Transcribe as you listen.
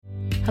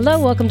Hello,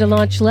 welcome to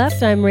Launch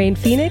Left. I'm Rain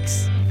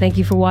Phoenix. Thank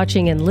you for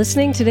watching and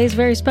listening. Today's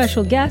very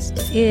special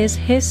guest is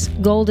HISS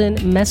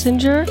Golden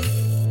Messenger,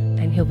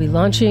 and he'll be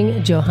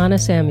launching Johanna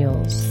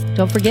Samuels.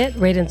 Don't forget,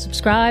 rate and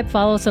subscribe.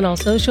 Follow us on all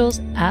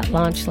socials at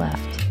Launch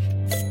Left.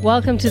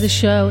 Welcome to the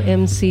show,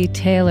 MC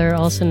Taylor,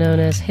 also known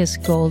as HISS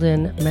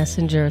Golden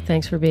Messenger.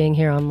 Thanks for being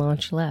here on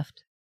Launch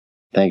Left.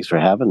 Thanks for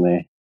having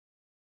me.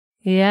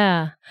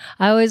 Yeah.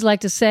 I always like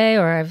to say,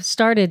 or I've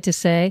started to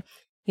say,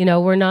 you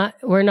know, we're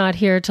not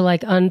here to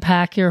like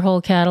unpack your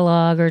whole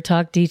catalog or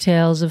talk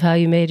details of how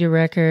you made your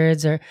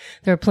records, or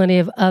there are plenty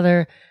of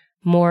other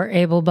more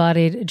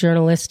able-bodied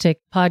journalistic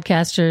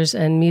podcasters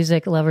and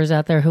music lovers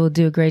out there who will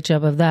do a great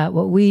job of that.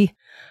 What we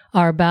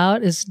are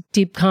about is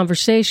deep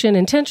conversation,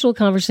 intentional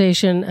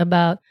conversation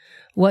about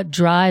what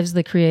drives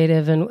the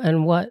creative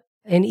and what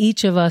in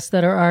each of us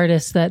that are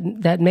artists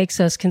that makes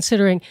us,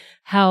 considering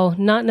how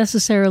not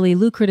necessarily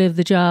lucrative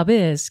the job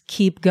is,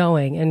 keep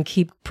going and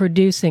keep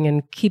producing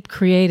and keep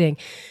creating.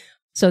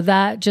 So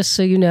that, just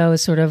so you know,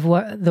 is sort of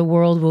what the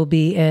world will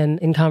be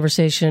in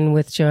conversation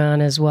with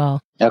Johanna as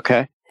well.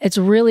 Okay. It's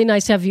really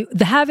nice to have you.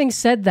 Having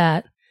said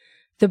that,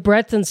 the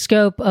breadth and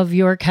scope of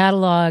your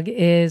catalog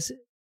is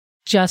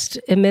just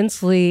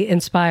immensely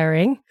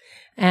inspiring,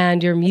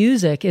 and your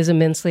music is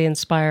immensely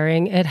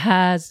inspiring. It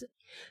has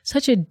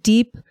such a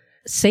deep,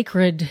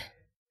 sacred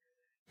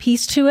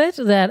piece to it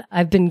that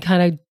I've been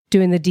kind of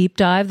doing the deep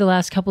dive the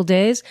last couple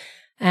days.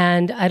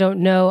 And I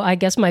don't know, I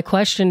guess my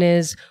question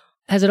is,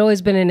 has it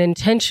always been an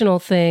intentional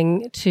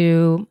thing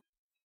to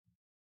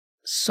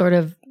sort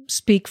of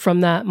speak from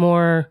that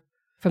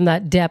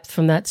depth,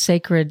 from that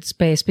sacred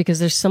space? Because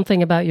there's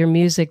something about your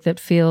music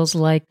that feels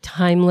like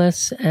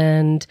timeless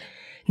and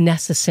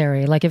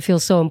necessary. Like it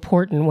feels so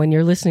important when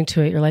you're listening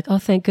to it. You're like, oh,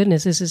 thank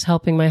goodness this is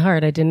helping my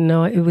heart. I didn't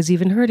know it was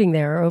even hurting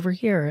there or over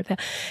here.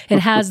 It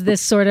has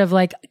this sort of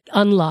like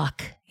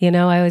unlock, you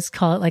know, I always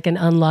call it like an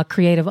unlock,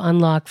 creative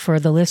unlock for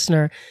the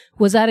listener.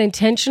 Was that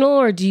intentional,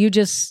 or do you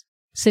just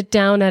sit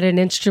down at an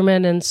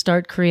instrument and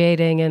start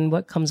creating and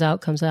what comes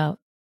out, comes out?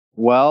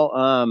 Well,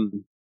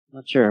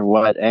 not sure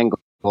what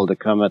angle to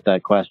come at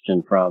that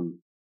question from.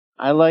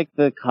 I like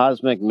the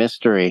cosmic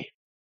mystery.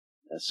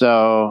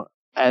 So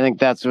I think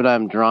that's what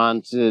I'm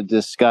drawn to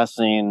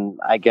discussing,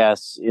 I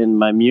guess, in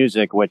my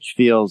music, which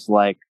feels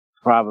like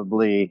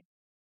probably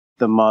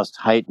the most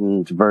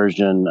heightened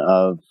version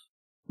of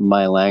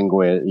my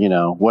language, you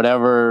know,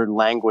 whatever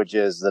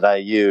languages that I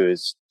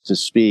use to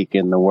speak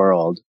in the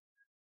world.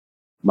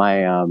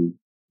 My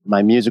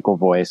musical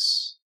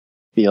voice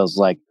feels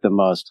like the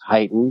most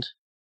heightened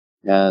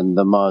and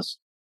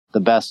the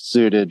best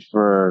suited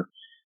for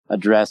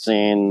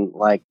addressing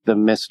like the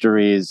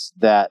mysteries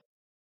that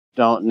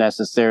don't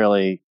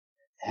necessarily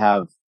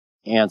have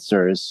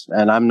answers.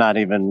 And I'm not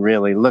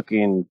really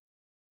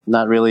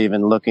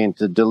even looking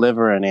to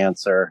deliver an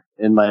answer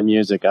in my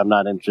music. I'm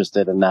not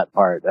interested in that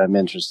part. I'm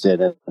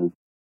interested in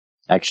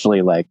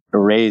actually like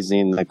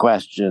erasing the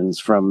questions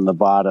from the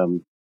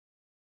bottom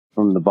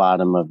of the,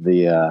 bottom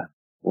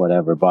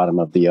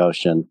of the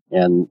ocean,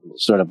 and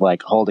sort of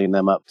like holding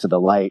them up to the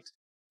light.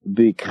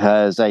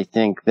 Because I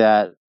think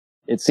that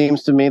it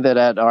seems to me that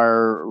at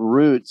our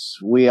roots,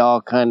 we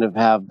all kind of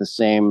have the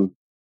same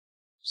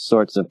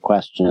sorts of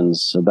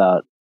questions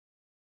about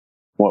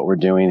what we're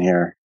doing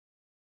here.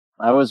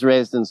 I was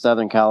raised in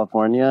Southern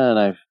California,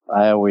 and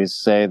I always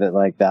say that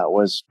like that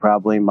was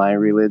probably my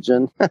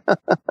religion.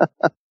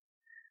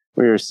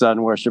 We were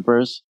sun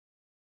worshipers.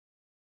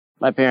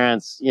 My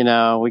parents, you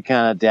know, we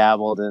kind of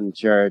dabbled in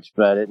church,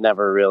 but it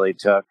never really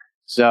took.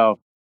 So,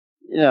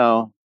 you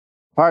know,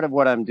 part of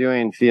what I'm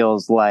doing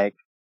feels like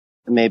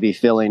maybe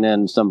filling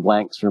in some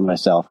blanks for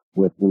myself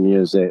with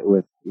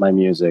my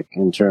music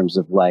in terms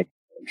of like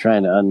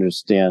trying to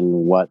understand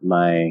what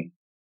my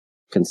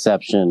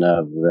conception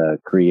of the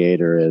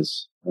creator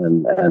is.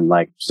 And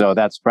like, so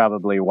that's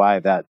probably why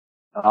that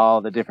all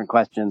the different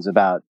questions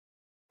about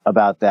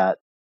that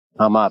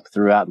come up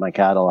throughout my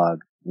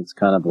catalog. It's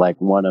kind of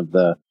like one of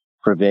the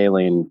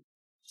prevailing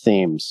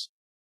themes.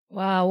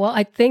 Wow. Well,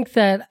 I think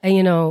that,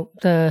 you know,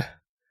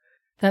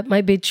 that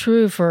might be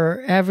true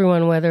for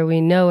everyone, whether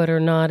we know it or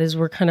not, is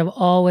we're kind of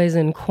always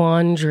in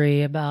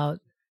quandary about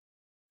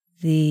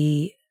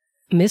the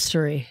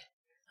mystery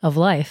of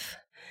life,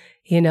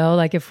 you know,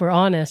 like if we're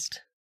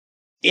honest.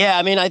 Yeah,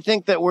 I mean, I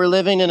think that we're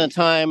living in a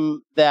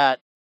time that,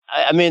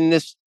 I mean,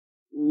 this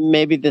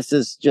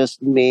is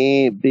just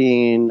me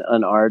being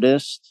an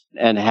artist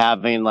and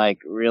having like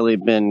really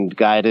been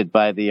guided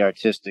by the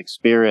artistic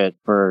spirit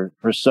for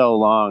so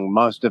long,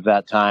 most of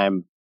that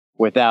time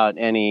without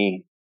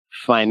any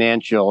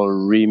financial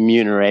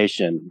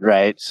remuneration,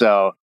 right?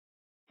 So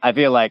I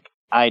feel like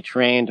I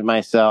trained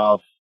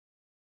myself,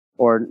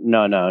 or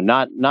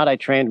not I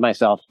trained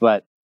myself,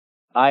 but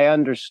I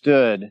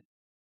understood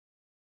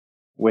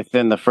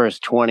within the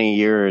first 20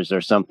 years or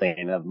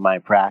something of my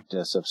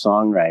practice of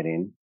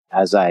songwriting,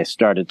 as I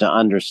started to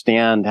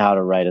understand how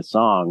to write a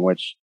song,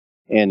 which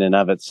in and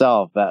of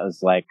itself, that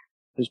was like,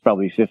 there's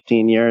probably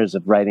 15 years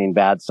of writing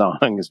bad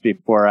songs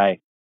before I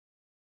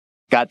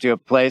got to a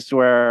place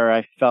where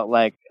I felt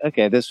like,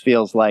 okay, this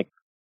feels like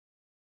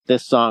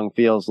this song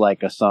feels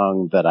like a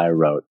song that I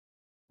wrote,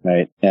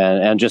 right?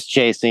 And just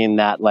chasing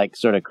that like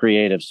sort of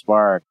creative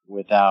spark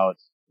without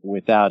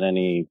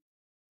any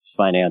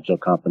financial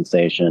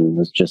compensation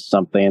was just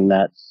something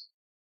that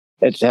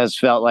it has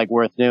felt like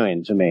worth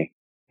doing to me.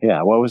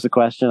 Yeah. What was the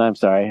question? I'm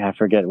sorry. I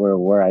forget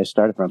where I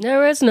started from.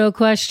 There is no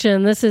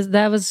question.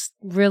 That was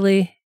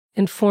really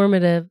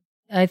informative.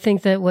 I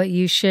think that what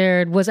you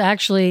shared was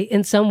actually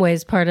in some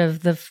ways part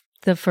of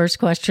the first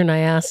question I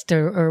asked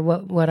or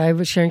what I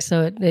was sharing.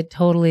 So it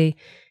totally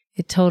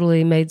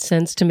made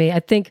sense to me.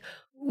 I think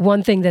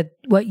one thing that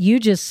what you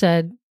just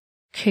said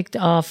kicked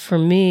off for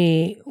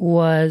me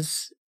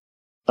was.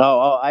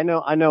 Oh, I know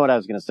what I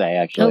was going to say,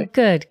 actually. Oh,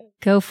 good.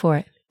 Go for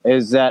it.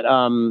 Is that,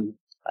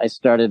 I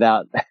started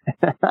out,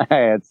 I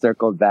had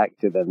circled back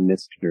to the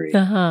mystery.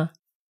 Uh-huh.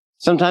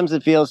 Sometimes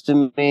it feels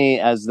to me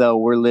as though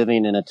we're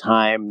living in a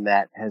time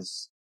that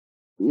has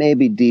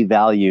maybe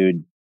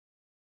devalued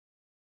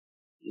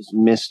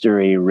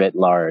mystery writ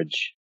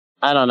large.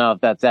 I don't know if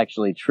that's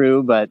actually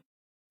true, but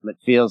it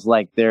feels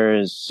like there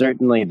is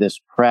certainly this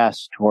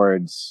press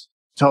towards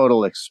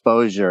total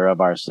exposure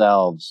of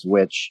ourselves,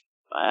 which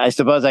I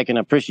suppose I can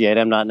appreciate.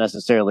 I'm not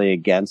necessarily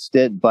against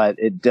it, but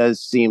it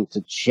does seem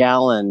to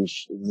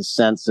challenge the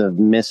sense of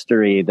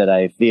mystery that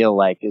I feel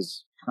like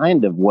is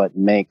kind of what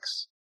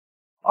makes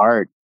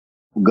art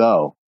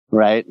go,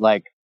 right?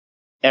 Like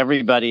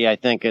everybody, I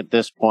think at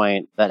this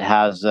point that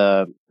has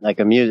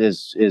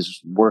music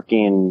is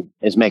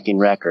making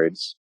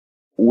records.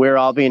 We're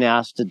all being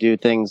asked to do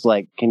things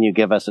like, can you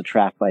give us a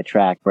track by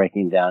track,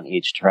 breaking down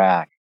each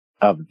track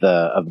of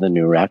the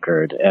new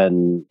record?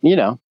 And,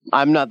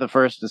 I'm not the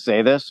first to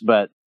say this,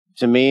 but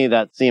to me,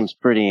 that seems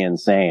pretty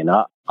insane.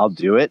 I'll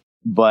do it,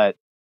 but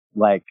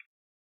like,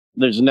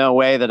 there's no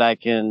way that I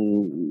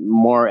can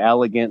more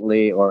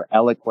elegantly or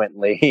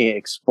eloquently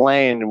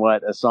explain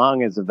what a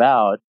song is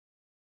about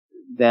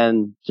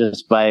than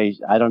just by,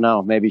 I don't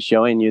know, maybe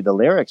showing you the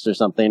lyrics or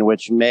something,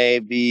 which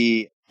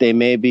they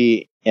may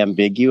be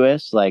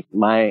ambiguous. Like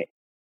my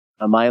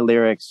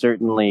lyrics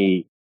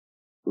certainly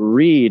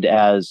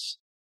can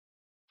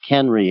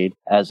read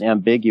as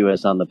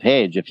ambiguous on the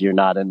page if you're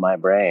not in my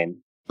brain,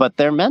 but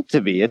they're meant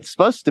to be. It's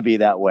supposed to be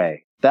that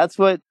way. That's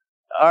what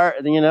art,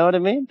 you know what I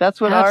mean?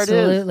 That's what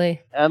Absolutely. art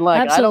is. And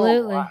like,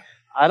 Absolutely.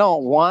 I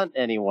don't want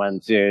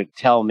anyone to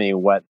tell me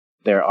what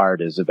their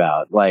art is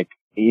about. Like,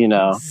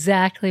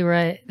 Exactly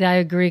right. I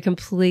agree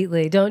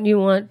completely. Don't you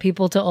want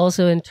people to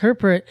also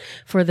interpret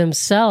for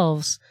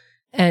themselves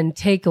and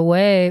take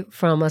away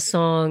from a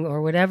song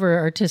or whatever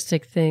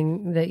artistic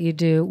thing that you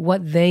do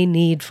what they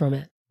need from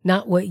it,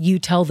 not what you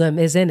tell them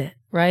is in it,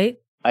 right?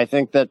 I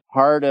think that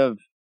part of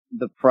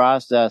the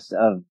process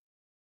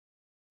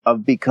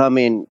of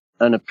becoming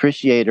an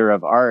appreciator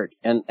of art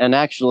and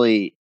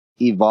actually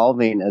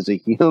evolving as a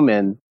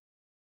human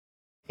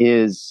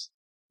is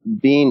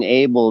being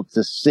able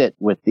to sit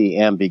with the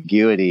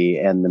ambiguity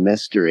and the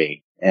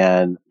mystery.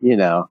 And,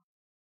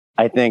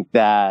 I think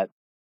that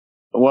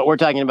what we're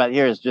talking about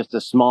here is just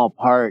a small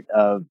part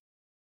of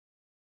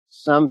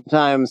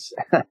sometimes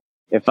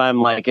if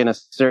I'm like in a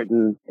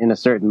certain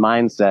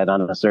mindset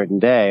on a certain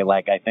day,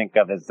 like I think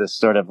of as this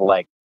sort of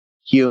like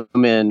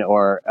human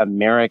or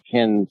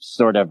American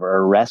sort of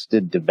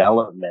arrested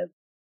development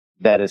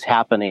that is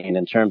happening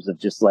in terms of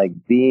just like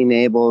being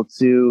able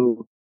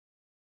to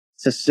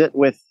sit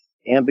with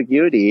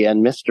ambiguity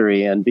and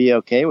mystery and be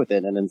okay with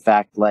it. And in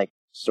fact, like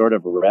sort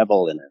of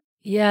revel in it.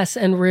 Yes.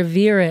 And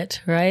revere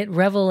it, right?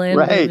 Revel and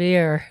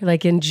revere,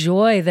 like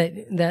enjoy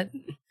that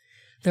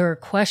there are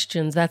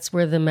questions. That's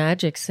where the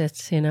magic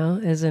sits,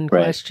 is in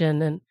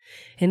question. And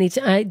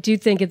I do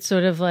think it's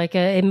sort of like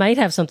it might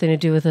have something to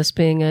do with us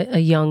being a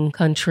young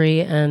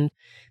country and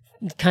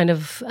kind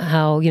of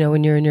how,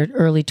 when you're in your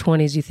early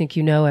 20s, you think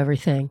you know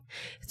everything.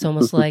 It's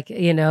almost like,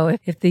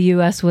 if the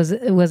U.S. was a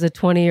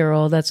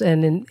 20-year-old,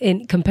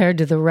 and compared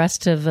to the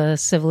rest of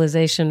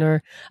civilization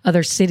or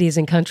other cities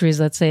and countries,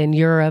 let's say in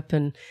Europe,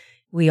 and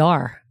we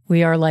are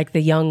like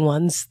the young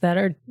ones that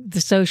are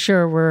so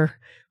sure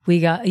we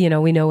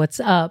know what's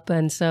up.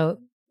 And so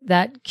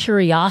that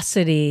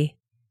curiosity,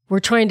 we're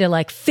trying to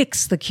like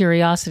fix the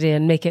curiosity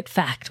and make it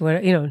fact.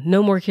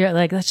 No more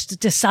like let's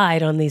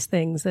decide on these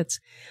things.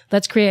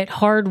 Let's create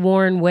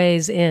hard-worn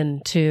ways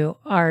into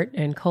art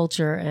and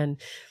culture, and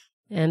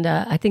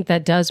I think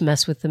that does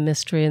mess with the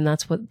mystery, and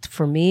that's what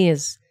for me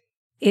is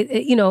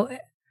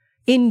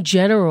in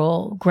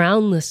general,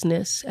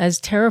 groundlessness, as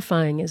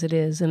terrifying as it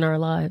is in our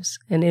lives,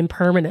 and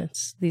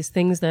impermanence, these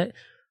things that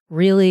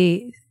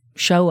really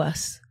show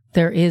us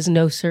there is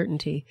no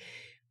certainty,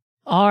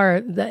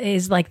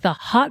 is like the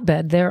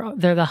hotbed. They're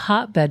the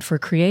hotbed for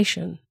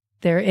creation.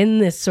 They're in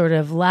this sort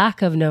of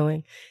lack of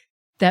knowing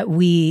that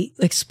we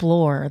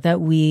explore,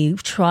 that we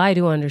try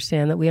to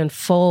understand, that we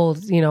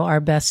unfold, our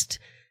best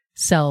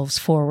selves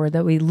forward,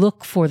 that we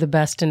look for the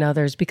best in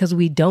others because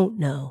we don't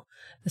know.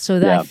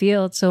 So that I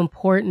feel it's so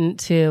important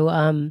to,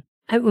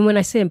 when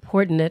I say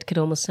important, it could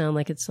almost sound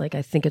like it's like,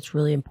 I think it's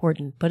really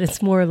important, but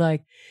it's more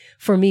like,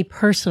 for me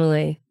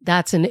personally,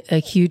 that's a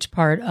huge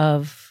part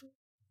of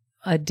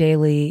a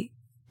daily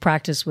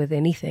practice with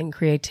anything,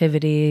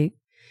 creativity,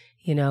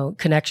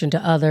 connection to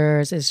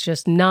others, is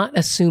just not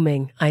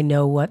assuming I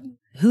know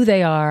who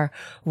they are,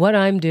 what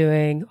I'm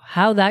doing,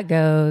 how that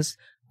goes,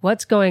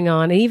 what's going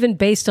on, and even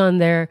based on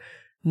their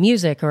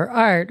music or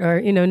art, or,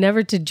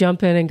 never to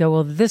jump in and go,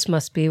 well, this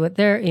must be what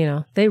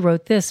they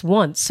wrote this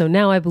once, so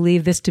now I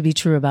believe this to be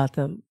true about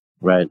them.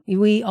 Right.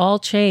 We all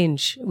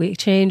change. We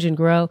change and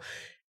grow.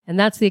 And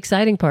that's the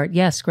exciting part.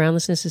 Yes,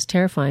 groundlessness is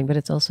terrifying, but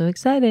it's also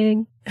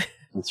exciting.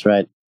 That's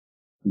right.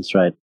 That's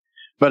right.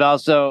 But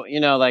also,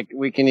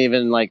 we can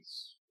even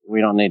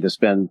we don't need to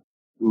spend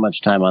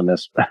much time on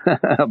this,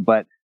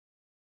 but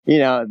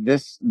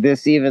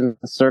this even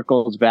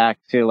circles back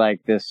to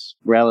this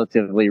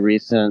relatively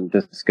recent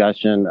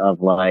discussion of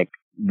what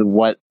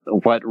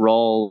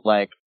role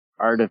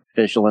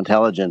artificial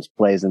intelligence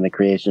plays in the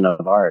creation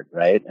of art,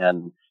 right?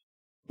 And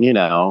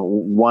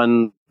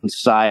one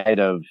side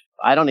of,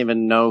 I don't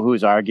even know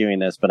who's arguing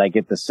this, but I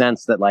get the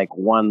sense that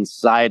one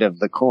side of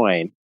the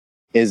coin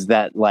is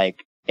that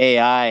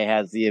AI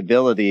has the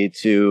ability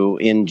to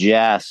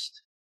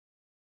ingest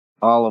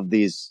all of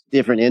these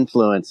different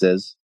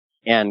influences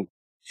and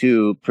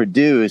to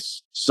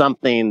produce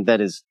something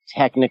that is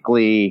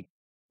technically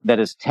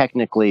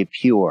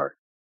pure,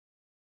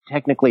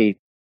 technically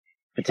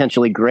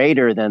potentially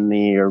greater than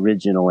the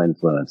original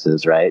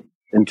influences, right?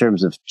 In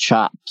terms of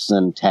chops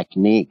and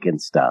technique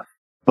and stuff.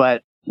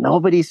 But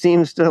nobody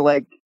seems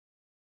to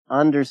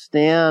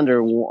understand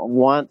or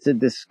want to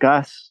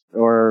discuss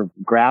or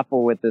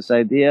grapple with this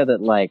idea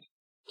that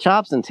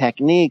chops and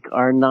technique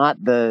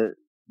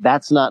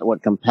that's not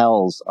what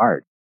compels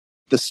art.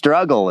 The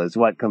struggle is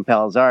what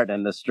compels art,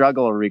 and the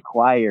struggle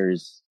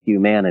requires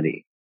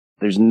humanity.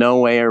 There's no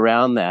way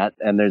around that,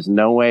 and there's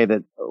no way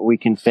that we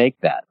can fake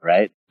that,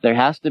 right? There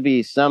has to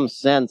be some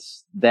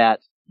sense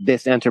that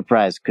this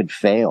enterprise could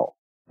fail.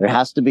 There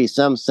has to be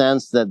some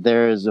sense that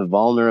there is a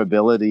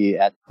vulnerability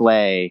at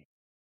play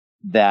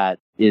that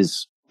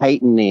is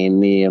heightening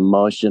the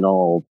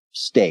emotional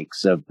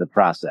stakes of the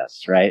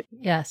process, right?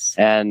 Yes.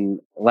 And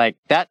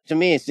that to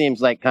me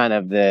seems like kind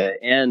of the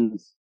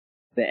end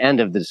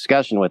of the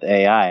discussion with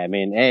AI. I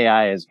mean,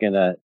 AI is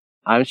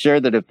I'm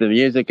sure that if the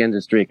music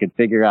industry could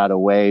figure out a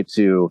way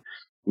to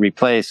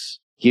replace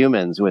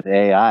humans with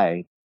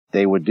AI,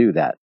 they would do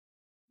that.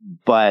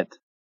 But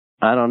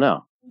I don't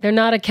know. They're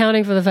not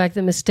accounting for the fact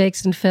that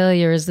mistakes and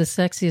failure is the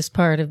sexiest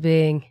part of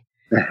being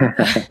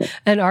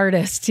an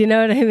artist. You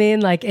know what I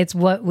mean? It's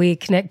what we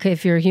connect.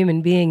 If you're a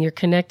human being, you're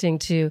connecting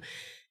to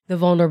the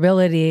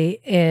vulnerability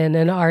in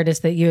an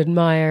artist that you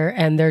admire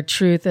and their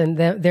truth and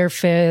their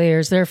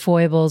failures, their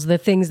foibles, the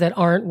things that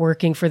aren't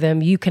working for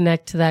them. You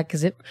connect to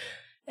that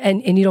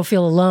and you don't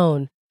feel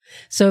alone.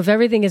 So if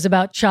everything is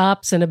about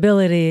chops and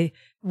ability,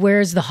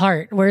 where's the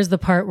heart? Where's the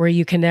part where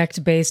you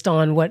connect based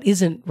on what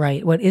isn't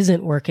right, what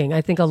isn't working?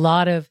 I think a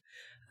lot of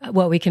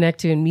what we connect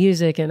to in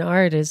music and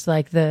art is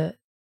the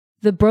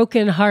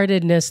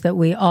brokenheartedness that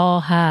we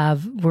all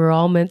have. We're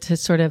all meant to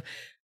sort of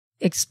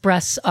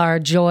express our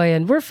joy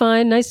and we're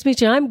fine. Nice to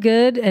meet you. I'm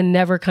good. And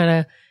never kind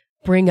of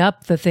bring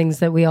up the things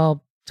that we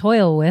all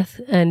toil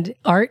with. And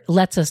art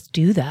lets us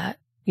do that,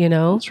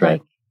 That's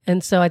right.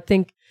 And so I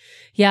think,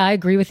 yeah, I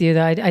agree with you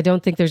that I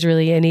don't think there's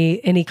really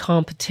any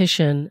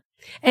competition.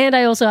 And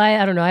I also,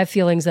 I don't know, I have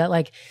feelings that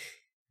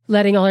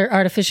letting all our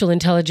artificial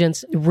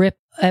intelligence rip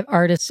at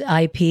artists'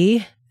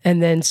 IP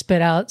and then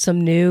spit out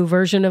some new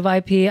version of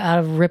IP out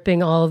of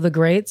ripping all of the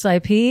greats'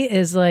 IP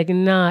is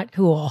not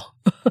cool.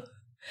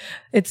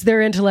 It's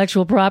their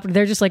intellectual property.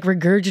 They're just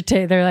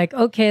regurgitate. They're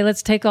okay,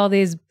 let's take all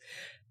these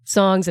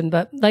songs.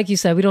 But like you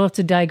said, we don't have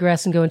to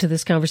digress and go into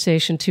this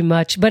conversation too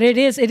much, but it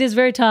is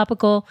very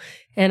topical.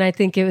 And I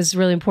think it was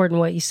really important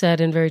what you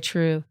said and very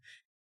true.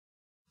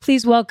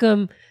 Please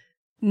welcome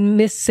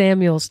Miss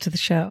Samuels to the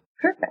show.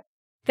 Perfect.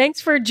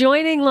 Thanks for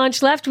joining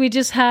Launch Left. We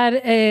just had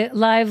a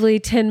lively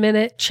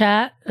 10-minute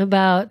chat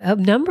about a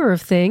number of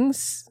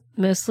things,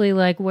 mostly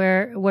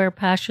where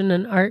passion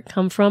and art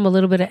come from, a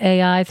little bit of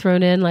AI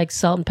thrown in, like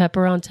salt and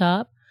pepper on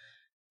top.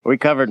 We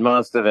covered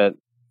most of it.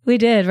 We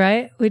did,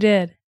 right? We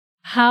did.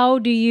 How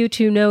do you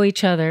two know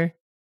each other?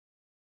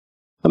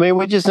 I mean,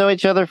 we just know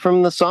each other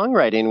from the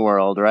songwriting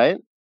world, right?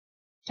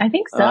 I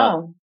think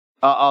so.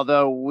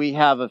 Although we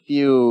have a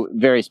few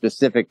very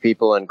specific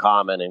people in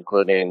common,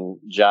 including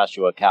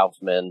Joshua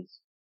Kaufman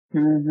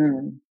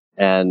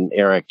and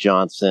Eric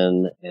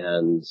Johnson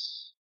and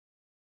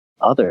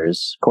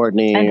others,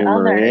 Courtney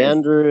Marie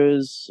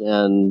Andrews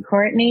and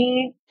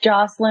Courtney,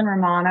 Jocelyn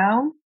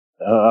Romano.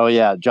 Oh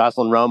yeah,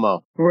 Jocelyn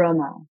Romo.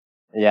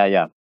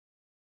 Yeah.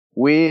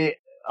 We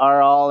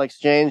are all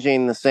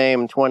exchanging the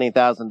same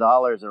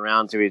 $20,000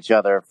 around to each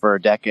other for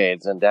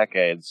decades and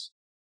decades.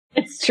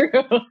 It's true.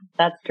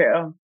 That's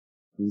true.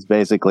 It's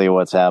basically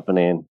what's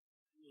happening.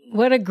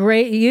 What a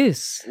great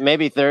use.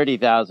 Maybe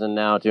 30,000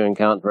 now to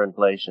account for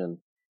inflation.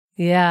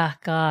 Yeah,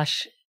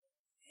 gosh.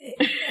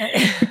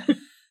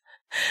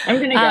 I'm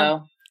going to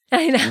go.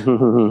 I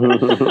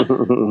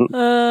know.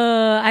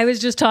 I was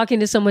just talking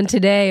to someone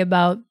today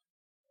about,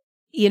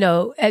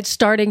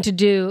 starting to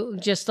do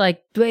just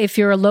if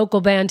you're a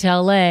local band to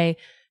LA,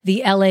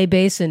 the LA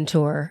Basin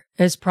tour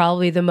is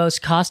probably the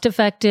most cost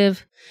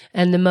effective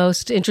and the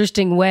most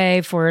interesting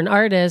way for an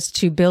artist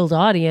to build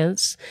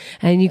audience.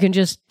 And you can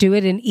just do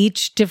it in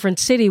each different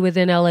city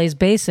within LA's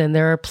basin.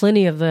 There are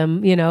plenty of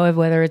them, you know,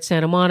 whether it's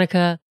Santa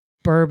Monica,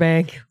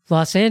 Burbank,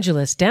 Los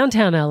Angeles,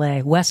 downtown LA,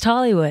 West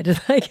Hollywood.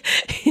 Like,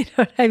 you know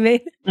what I mean?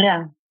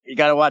 Yeah. You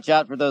got to watch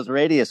out for those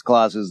radius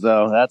clauses,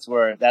 though. That's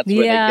where they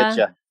get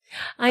you.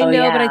 I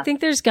know, but I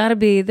think there's got to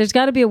be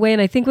a way.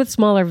 And I think with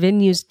smaller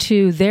venues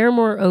too, they're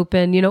more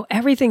open. You know,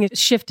 everything is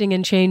shifting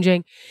and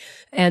changing.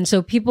 And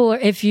so people,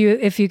 if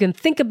you can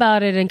think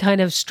about it and kind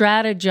of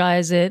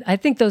strategize it, I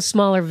think those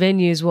smaller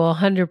venues will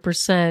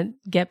 100%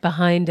 get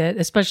behind it,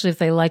 especially if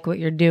they like what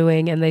you're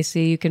doing and they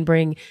see you can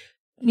bring,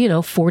 you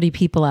know, 40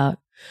 people out,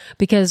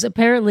 because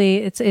apparently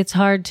it's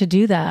hard to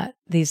do that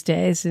these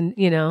days. And,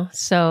 you know,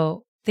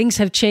 so things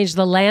have changed.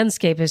 The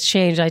landscape has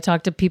changed. I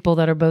talk to people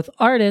that are both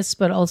artists,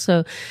 but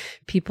also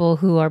people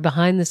who are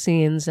behind the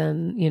scenes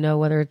and, you know,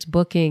 whether it's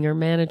booking or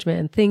management,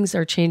 and things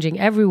are changing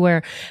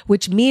everywhere,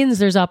 which means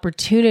there's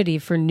opportunity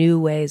for new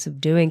ways of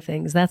doing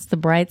things. That's the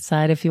bright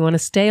side. If you want to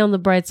stay on the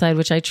bright side,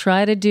 which I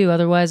try to do,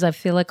 otherwise I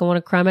feel like I want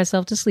to cry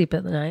myself to sleep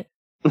at the night.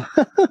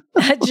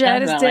 I try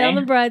to stay on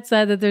the bright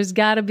side, that there's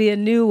got to be a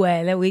new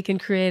way, that we can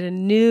create a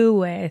new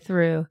way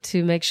through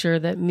to make sure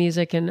that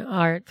music and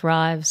art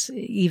thrives,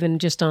 even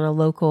just on a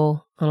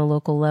local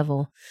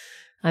level.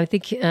 I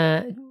think,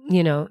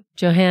 you know,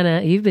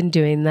 Johanna, you've been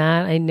doing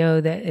that. I know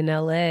that in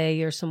LA,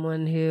 you're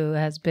someone who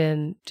has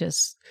been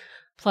just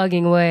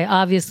plugging away,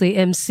 obviously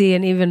MC,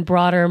 and even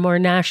broader, more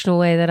national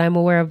way that I'm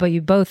aware of, but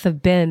you both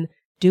have been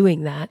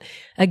doing that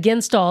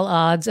against all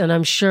odds. And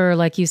I'm sure,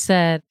 like you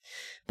said,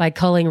 by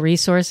culling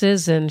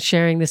resources and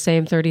sharing the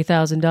same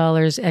 $30,000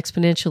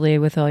 exponentially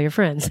with all your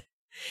friends.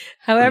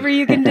 However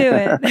you can do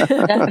it.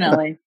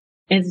 Definitely.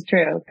 It's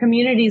true.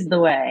 Community's the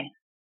way.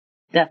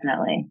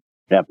 Definitely.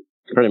 Yep,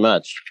 pretty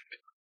much.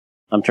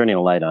 I'm turning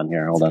a light on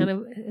here. Hold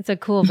on. It's a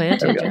cool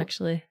vantage,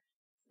 actually.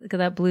 Look at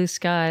that blue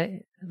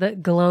sky. The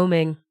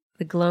gloaming.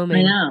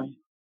 I know.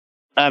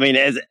 I mean,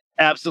 it's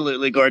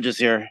absolutely gorgeous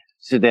here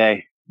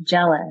today.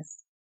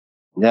 Jealous.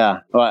 Yeah.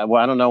 Well,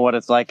 I don't know what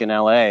it's like in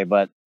LA,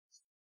 but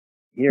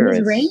here it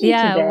was rainy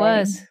yeah, today. It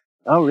was.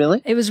 Oh,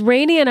 really? It was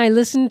rainy, and I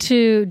listened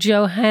to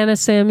Johanna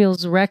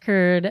Samuel's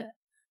record.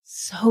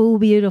 So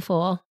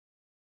beautiful.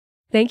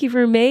 Thank you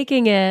for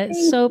making it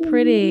so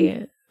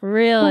pretty.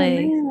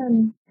 Really. Oh,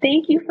 man.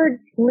 Thank you for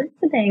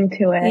listening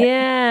to it.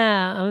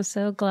 Yeah, I'm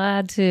so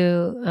glad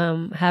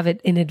to have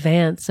it in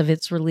advance of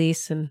its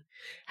release and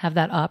have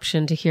that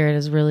option to hear it.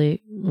 Is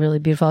really, really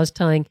beautiful. I was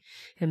telling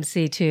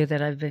MC too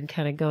that I've been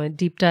kind of going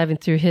deep diving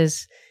through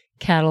his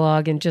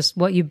catalog, and just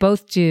what you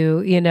both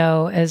do, you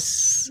know,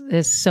 is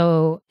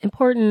so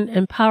important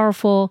and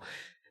powerful,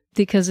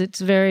 because it's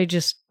very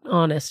just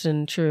honest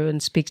and true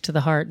and speaks to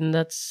the heart. And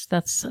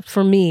that's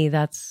for me,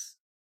 that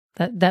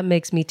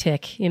makes me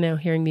tick, you know,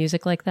 hearing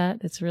music like that.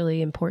 It's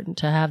really important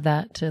to have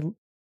that, to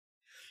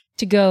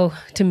go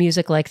to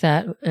music like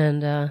that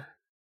and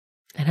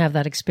have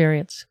that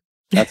experience.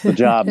 That's the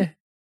job.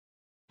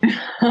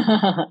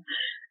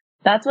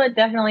 That's what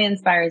definitely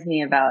inspires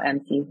me about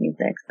MC's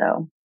music.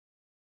 So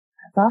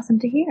that's awesome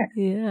to hear.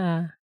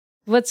 Yeah.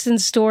 What's in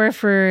store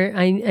for,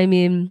 I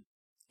mean,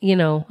 you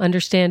know,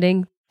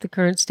 understanding the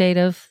current state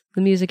of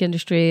the music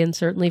industry, and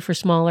certainly for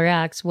smaller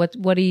acts, what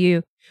do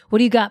you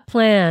got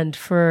planned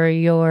for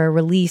your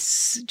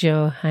release,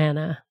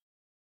 Johanna?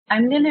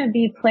 I'm going to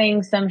be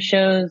playing some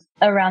shows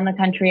around the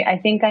country. I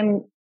think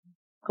I'm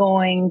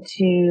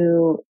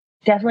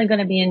definitely going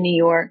to be in New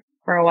York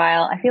for a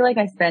while. I feel like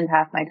I spend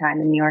half my time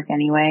in New York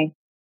anyway,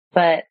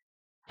 but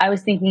I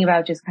was thinking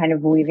about just kind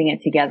of weaving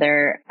it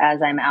together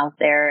as I'm out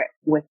there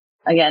with,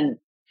 again,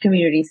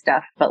 community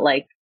stuff, but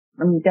like,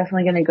 I'm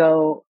definitely going to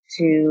go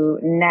to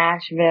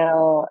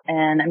Nashville,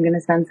 and I'm going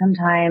to spend some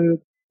time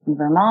in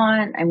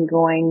Vermont. I'm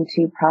going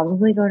to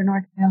probably go to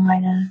North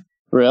Carolina.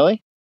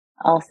 Really?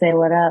 I'll say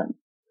what up.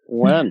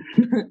 When?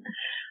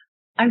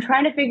 I'm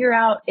trying to figure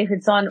out if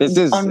it's on. This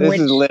is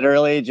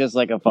literally just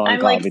like a phone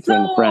call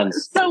between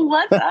friends. So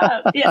what's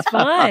up? Yeah. It's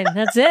fine.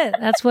 That's it.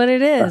 That's what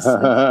it is.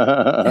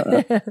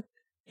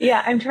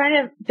 Yeah, I'm trying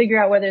to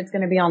figure out whether it's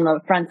going to be on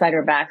the front side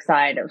or back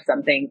side of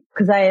something,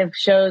 because I have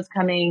shows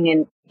coming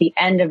in the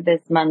end of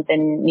this month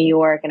in New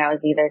York, and I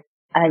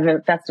have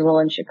a festival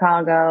in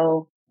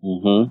Chicago.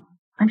 Mm-hmm.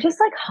 I'm just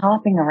like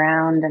hopping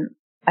around, and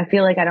I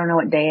feel like I don't know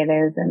what day it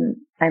is, and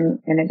I'm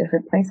in a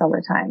different place all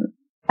the time.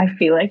 I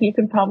feel like you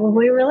could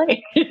probably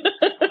relate.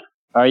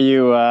 Are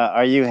you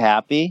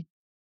happy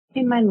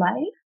in my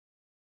life?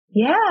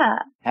 Yeah.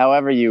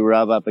 However you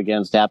rub up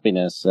against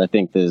happiness, I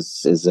think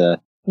this is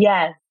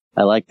yes.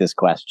 I like this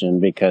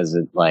question because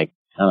it like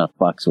kind of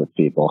fucks with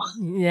people.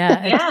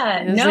 Yeah.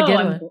 Yeah.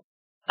 No,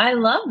 I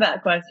love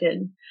that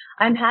question.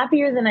 I'm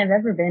happier than I've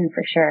ever been,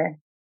 for sure.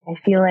 I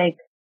feel like.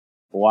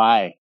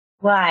 Why?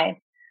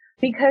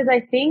 Because I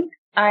think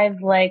I've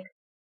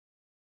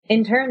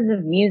in terms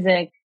of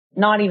music,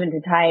 not even to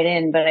tie it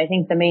in, but I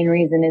think the main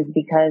reason is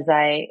because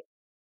I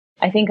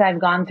think I've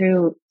gone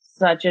through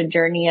such a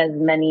journey as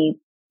many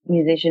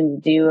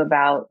musicians do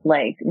about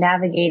like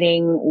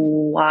navigating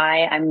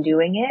why I'm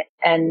doing it.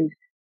 And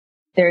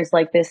there's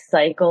like this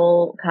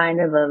cycle kind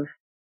of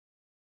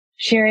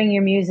sharing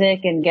your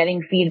music and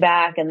getting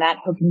feedback and that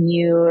hooking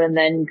you, and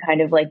then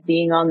kind of like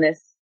being on this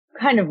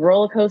kind of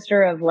roller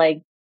coaster of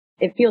like,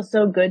 it feels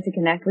so good to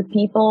connect with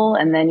people.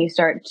 And then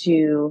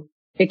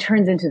it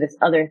turns into this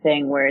other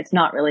thing where it's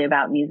not really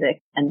about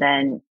music. And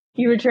then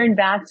you return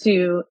back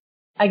to,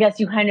 I guess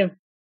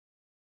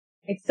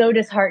it's so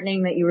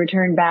disheartening that you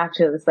return back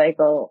to the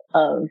cycle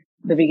of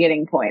the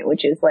beginning point,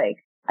 which is like,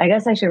 I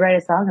guess I should write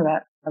a song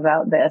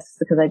about this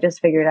because I just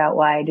figured out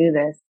why I do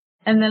this.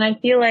 And then I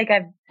feel like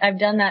I've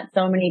done that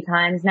so many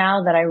times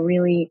now that I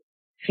really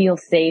feel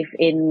safe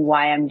in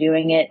why I'm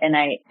doing it. And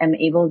I am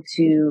able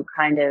to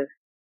kind of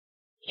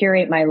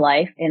curate my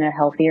life in a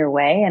healthier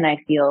way. And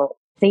I feel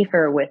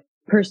safer with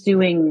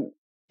pursuing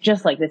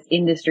just like this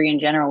industry in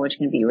general, which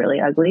can be really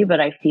ugly, but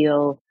I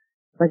feel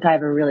like I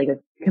have a really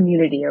good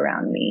community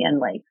around me. And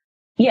like,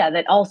 yeah,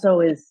 that also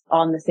is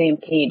on the same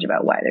page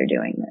about why they're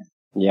doing this.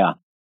 Yeah.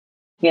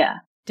 Yeah.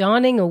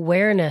 Dawning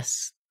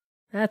awareness.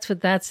 That's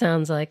what that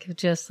sounds like.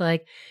 Just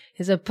like,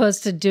 as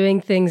opposed to doing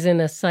things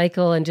in a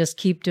cycle and just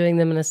keep doing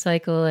them in a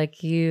cycle,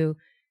 like you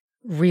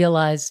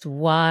realized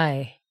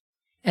why.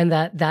 And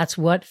that's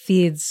what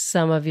feeds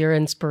some of your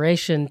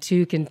inspiration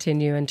to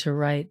continue and to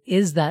write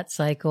is that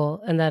cycle.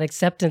 And that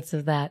acceptance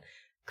of that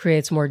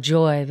creates more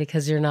joy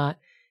because you're not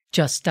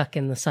just stuck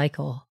in the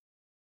cycle.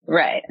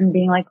 Right. And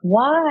being like,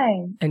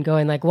 why? And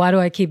going like, why do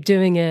I keep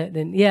doing it?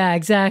 And yeah,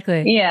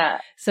 exactly. Yeah.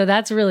 So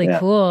that's really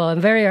cool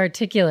and very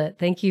articulate.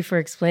 Thank you for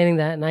explaining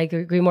that. And I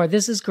agree more.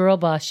 This is Girl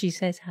Boss. She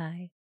says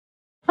hi.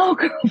 Oh,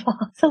 Girl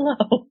Boss.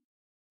 Hello.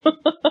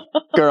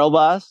 Girl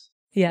Boss?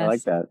 Yes. I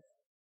like that.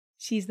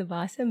 She's the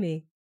boss of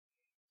me.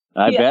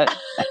 I bet.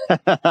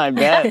 I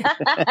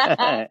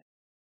bet.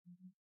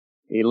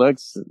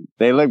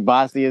 They look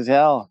bossy as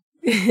hell.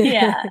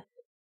 Yeah.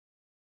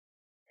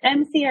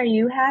 MC, are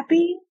you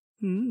happy?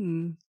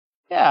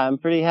 Yeah, I'm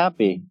pretty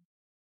happy.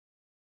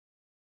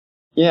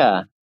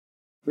 Yeah,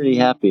 pretty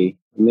happy.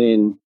 I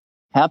mean,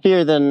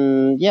 happier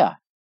than, yeah,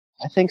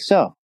 I think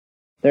so.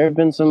 There have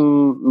been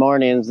some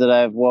mornings that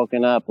I've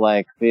woken up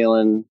like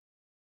feeling,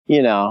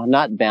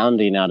 not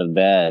bounding out of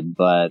bed,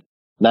 but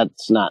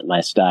that's not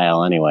my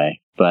style anyway.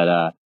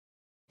 But,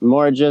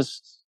 more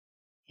just,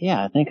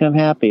 yeah, I think I'm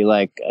happy.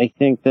 Like, I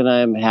think that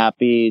I'm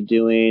happy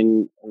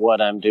doing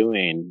what I'm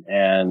doing.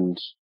 And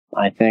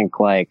I think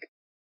like,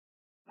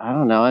 I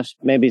don't know, I've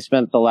maybe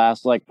spent the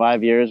last like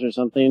 5 years or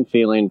something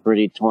feeling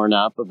pretty torn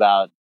up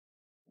about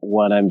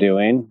what I'm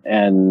doing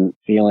and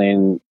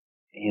feeling,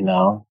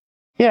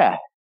 yeah.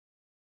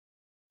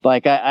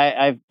 Like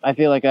I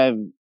feel like I've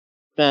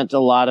spent a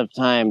lot of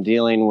time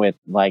dealing with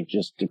like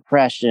just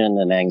depression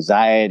and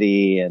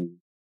anxiety and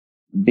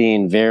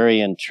being very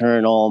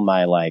internal.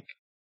 The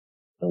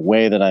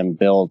way that I'm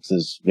built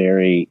is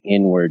very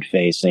inward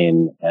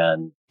facing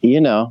and,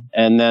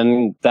 and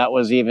then that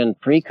was even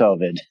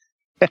pre-COVID.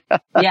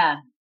 Yeah.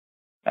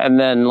 And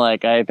then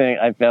like, I think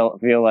I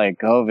feel like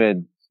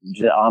COVID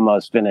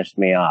almost finished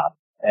me off.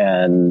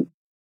 And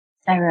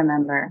I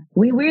remember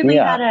we weirdly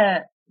had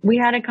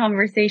a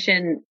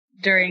conversation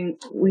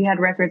we had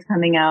records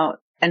coming out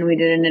and we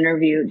did an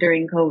interview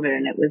during COVID,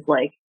 and it was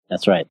like,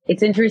 that's right.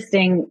 It's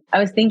interesting. I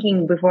was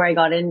thinking before I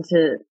got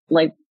into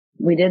like,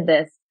 we did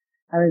this,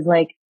 I was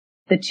like,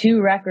 the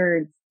two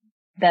records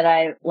that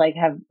I like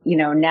have,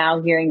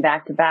 now hearing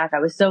back to back, I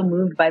was so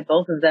moved by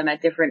both of them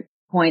at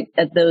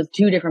those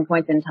two different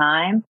points in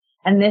time.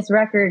 And this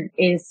record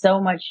is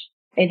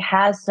it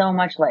has so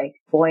much like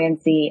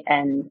buoyancy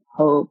and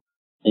hope.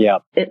 Yeah.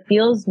 It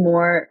feels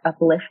more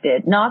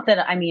uplifted. Not that,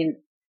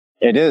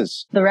 it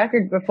is. The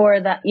record before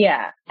that,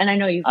 yeah. And I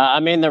know you.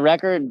 The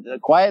record,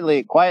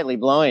 Quietly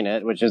Blowing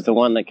It, which is the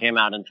one that came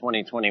out in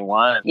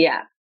 2021.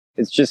 Yeah.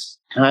 It's just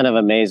kind of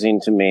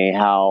amazing to me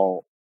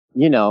how,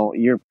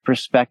 your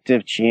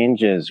perspective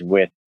changes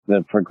with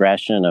the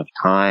progression of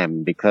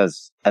time,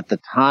 because at the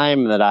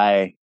time that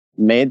I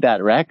made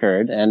that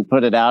record and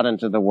put it out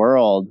into the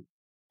world,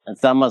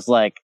 it's almost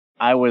like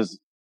I was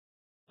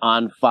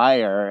on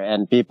fire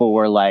and people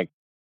were like,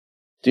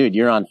 dude,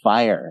 you're on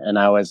fire. And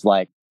I was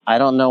like, I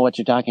don't know what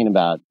you're talking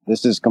about.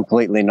 This is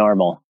completely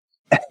normal.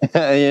 You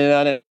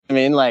know what I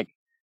mean? Like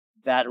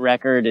that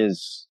record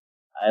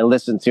I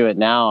listen to it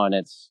now and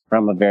it's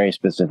from a very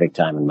specific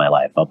time in my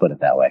life. I'll put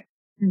it that way.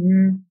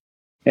 Mm-hmm.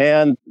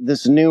 And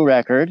this new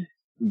record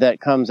that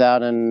comes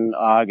out in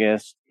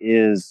August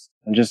is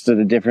just at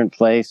a different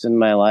place in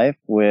my life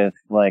with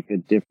like a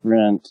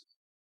different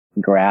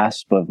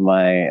grasp of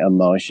my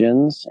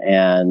emotions.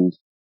 And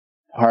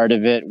part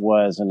of it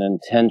was an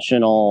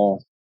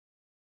intentional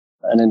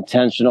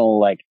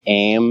like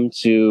aim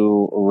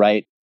to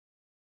write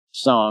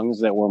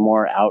songs that were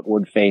more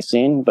outward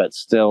facing, but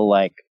still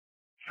like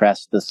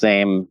press the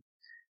same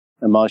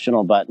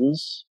emotional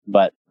buttons,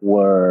 but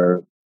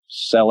were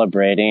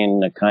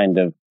celebrating a kind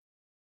of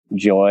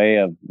joy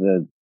of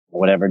the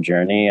whatever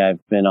journey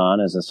I've been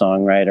on as a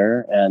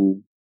songwriter,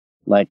 and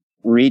like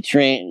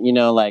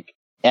like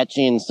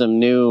etching some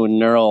new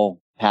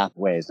neural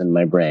pathways in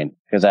my brain.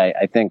 Because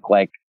I think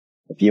like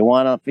if you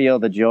want to feel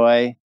the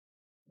joy,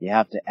 you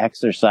have to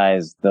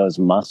exercise those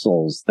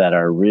muscles that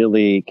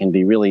can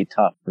be really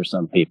tough for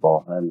some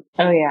people, and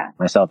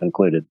myself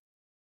included.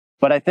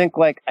 But I think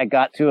like I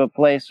got to a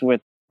place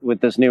with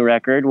this new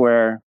record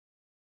where,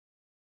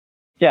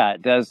 yeah,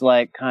 it does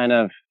like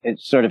it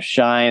sort of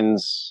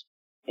shines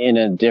in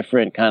a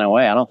different kind of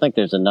way. I don't think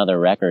there's another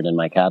record in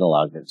my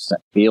catalog that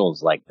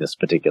feels like this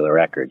particular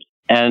record.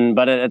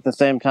 But at the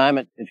same time,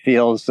 it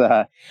feels...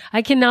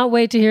 I cannot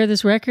wait to hear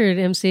this record,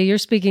 MC. You're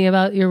speaking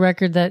about your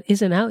record that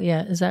isn't out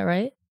yet. Is that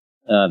right?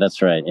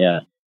 That's right, yeah.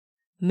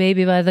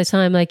 Maybe by the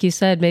time, like you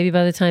said, maybe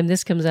by the time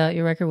this comes out,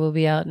 your record will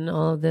be out and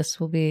all of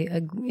this will be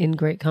in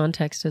great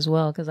context as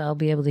well, because I'll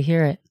be able to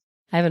hear it.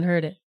 I haven't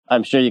heard it.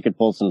 I'm sure you could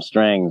pull some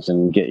strings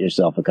and get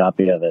yourself a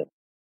copy of it.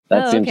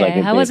 That seems okay.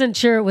 like I wasn't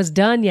sure it was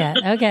done yet.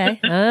 Okay.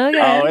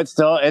 Okay.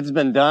 It's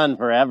been done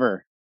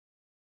forever.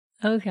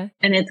 Okay.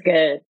 And it's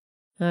good.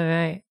 All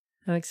right.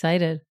 I'm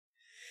excited.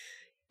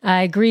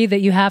 I agree that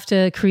you have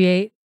to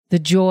create the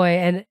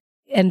joy,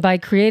 and by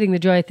creating the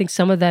joy, I think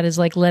some of that is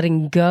like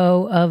letting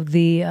go of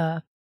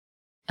the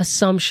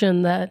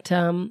assumption that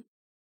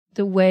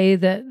the way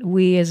that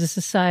we as a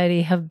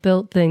society have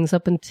built things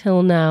up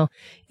until now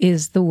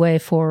is the way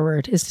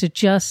forward, is to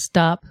just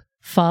stop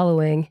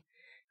following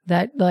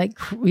that, like,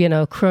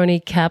 crony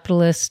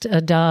capitalist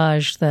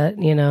adage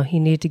that, you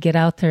need to get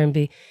out there and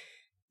be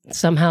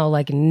somehow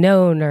like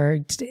known, or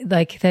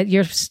like that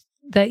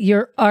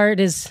your art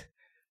is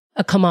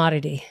a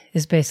commodity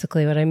is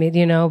basically what I mean,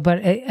 but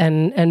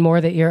and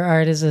more that your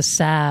art is a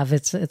salve.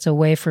 It's a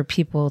way for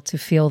people to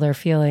feel their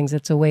feelings.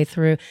 It's a way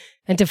through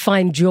and to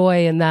find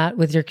joy in that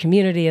with your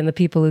community and the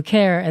people who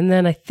care. And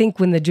then I think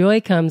when the joy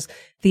comes,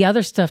 the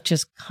other stuff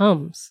just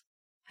comes.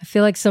 I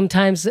feel like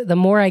sometimes the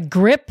more I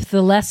grip,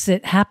 the less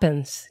it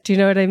happens. Do you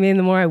know what I mean?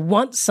 The more I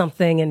want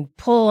something and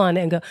pull on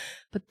it and go,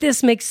 but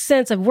this makes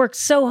sense. I've worked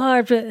so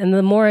hard for it. And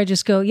the more I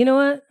just go, you know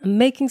what? I'm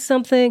making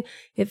something.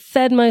 It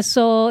fed my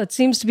soul. It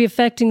seems to be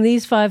affecting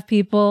these 5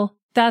 people.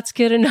 That's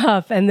good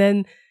enough. And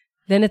then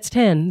it's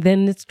 10,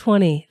 then it's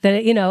 20.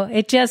 Then,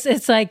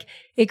 it's like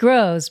it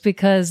grows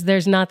because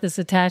there's not this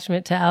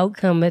attachment to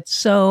outcome. It's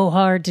so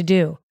hard to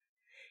do.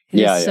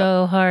 It's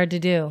so hard to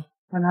do.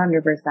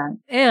 100%.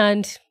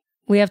 And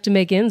we have to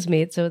make ends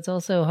meet, so it's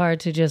also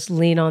hard to just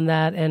lean on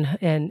that, and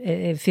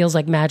it feels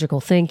like magical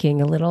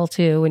thinking a little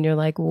too when you're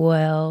like,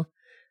 well,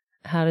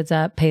 how does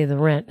that pay the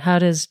rent? How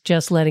does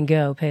just letting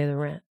go pay the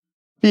rent?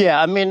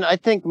 Yeah, I mean, I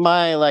think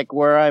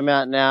where I'm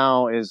at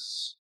now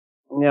is,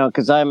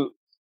 because I'm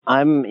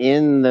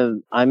in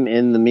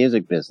the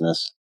music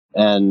business,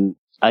 and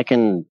I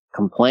can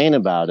complain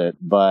about it,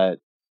 but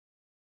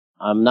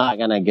I'm not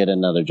going to get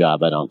another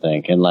job, I don't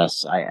think,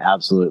 unless I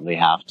absolutely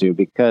have to,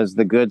 because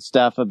the good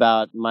stuff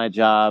about my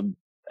job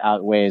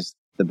outweighs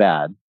the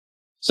bad.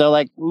 So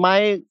like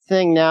my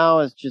thing now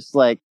is just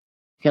like,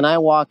 can I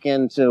walk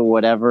into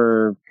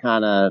whatever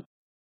kind of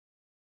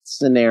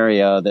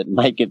scenario that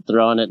might get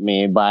thrown at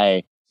me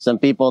by some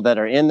people that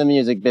are in the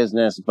music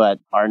business but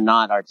are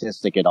not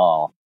artistic at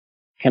all?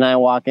 Can I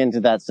walk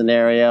into that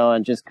scenario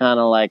and just kind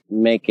of like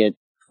make it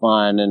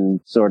fun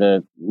and sort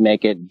of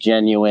make it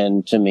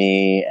genuine to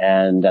me,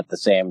 and at the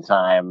same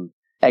time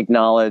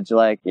acknowledge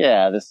like,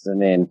 yeah,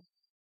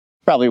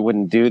 probably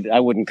I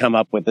wouldn't come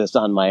up with this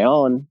on my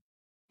own,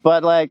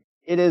 but like,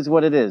 it is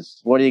what it is.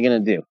 What are you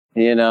going to do?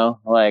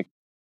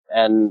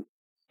 And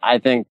I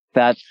think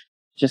that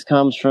just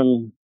comes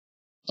from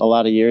a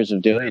lot of years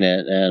of doing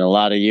it, and a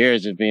lot of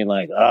years of being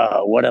like,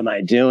 oh, what am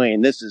I doing?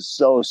 This is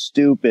so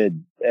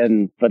stupid.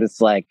 But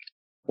it's like,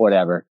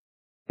 whatever.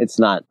 It's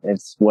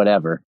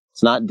whatever.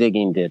 It's not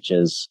digging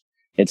ditches.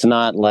 It's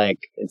not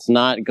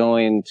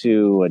going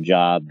to a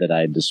job that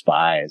I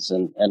despise.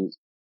 And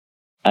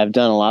I've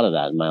done a lot of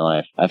that in my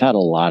life. I've had a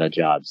lot of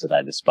jobs that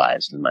I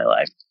despised in my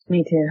life.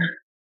 Me too.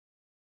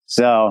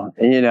 So,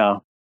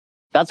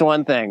 that's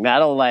one thing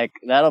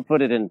that'll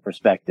put it in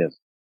perspective.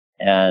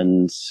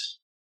 And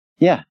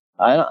yeah,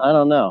 I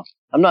don't know.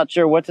 I'm not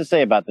sure what to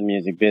say about the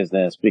music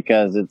business,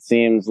 because it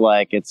seems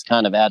like it's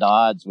kind of at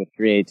odds with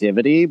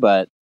creativity,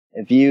 but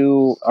if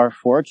you are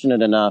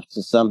fortunate enough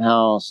to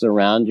somehow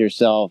surround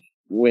yourself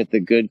with a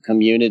good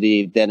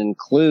community that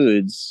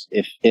includes,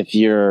 if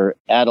you're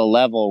at a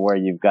level where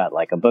you've got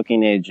like a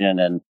booking agent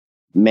and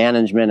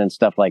management and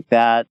stuff like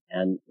that,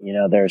 and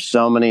there's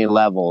so many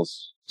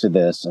levels to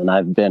this, and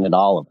I've been at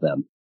all of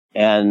them,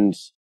 and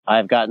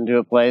I've gotten to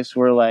a place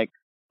where like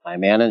my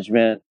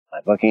management,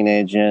 my booking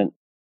agent,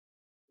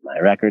 my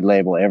record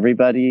label,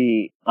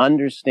 everybody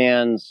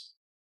understands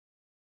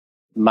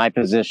my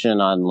position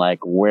on like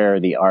where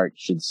the art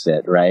should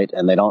sit, right?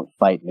 And they don't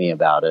fight me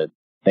about it.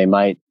 They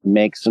might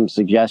make some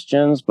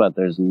suggestions, but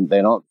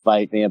they don't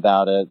fight me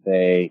about it.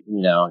 They,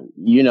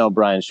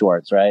 Brian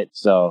Schwartz, right?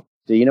 So,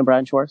 do you know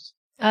Brian Schwartz?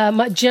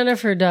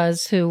 Jennifer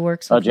does, who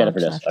works. Oh, Jennifer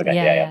does. Okay,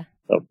 yeah.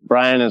 So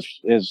Brian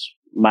is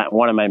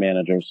one of my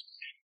managers.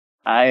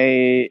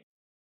 And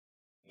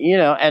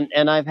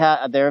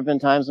there have been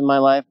times in my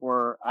life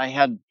where I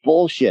had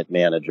bullshit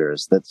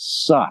managers that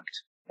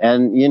sucked.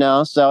 And,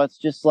 so it's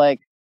just like,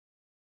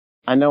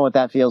 I know what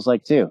that feels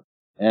like too.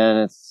 And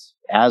it's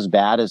as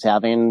bad as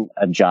having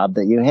a job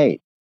that you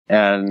hate.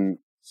 And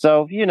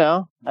so,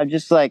 I'm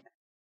just like,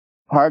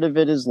 part of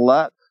it is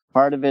luck.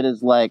 Part of it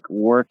is like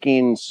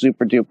working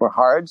super duper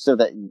hard so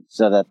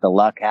that the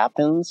luck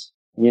happens.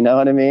 You know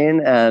what I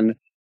mean? And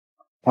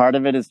part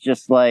of it is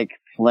just like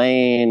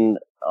playing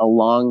a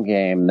long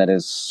game that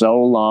is so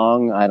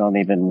long, I don't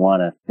even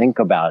want to think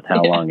about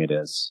how long it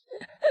is.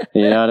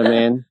 You know what I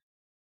mean?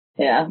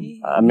 Yeah.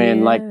 I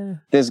mean, like,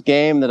 this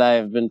game that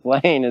I've been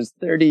playing is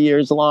 30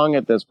 years long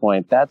at this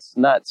point. That's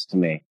nuts to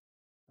me.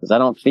 Because I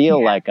don't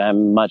feel like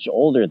I'm much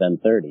older than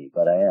 30,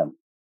 but I am.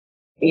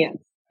 Yes,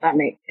 that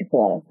makes a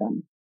lot of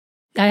sense.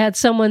 I had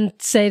someone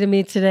say to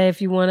me today,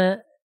 if you want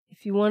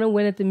to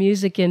win at the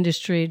music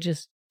industry,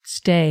 just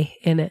stay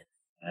in it.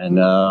 And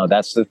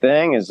that's the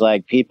thing, is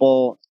like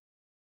people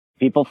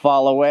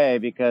fall away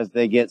because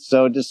they get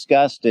so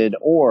disgusted,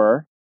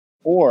 or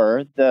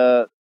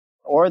the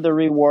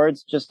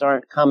rewards just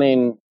aren't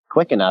coming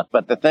quick enough.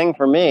 But the thing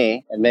for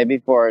me, and maybe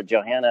for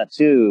Johanna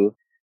too,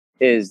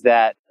 is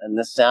that, and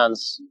this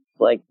sounds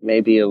like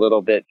maybe a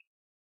little bit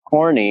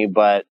corny,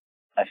 but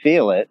I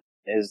feel it,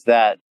 is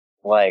that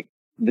like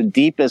the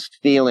deepest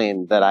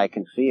feeling that I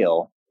can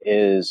feel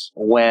is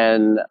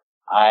when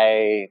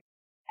I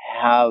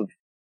have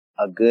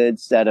a good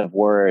set of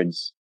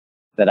words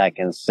that I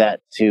can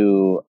set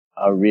to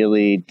a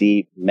really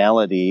deep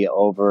melody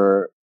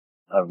over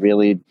a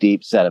really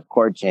deep set of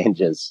chord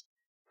changes.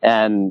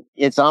 And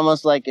it's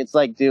almost like, it's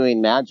like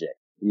doing magic.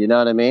 You know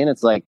what I mean?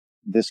 It's like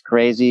this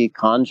crazy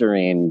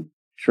conjuring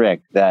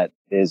trick that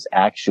is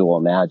actual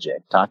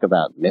magic. Talk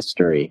about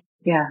mystery.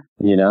 Yeah.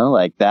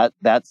 Like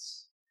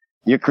that's,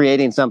 you're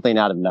creating something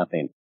out of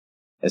nothing,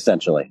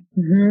 essentially.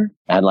 Mm-hmm.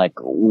 And like,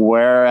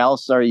 where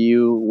else are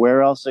you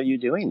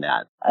doing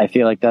that? I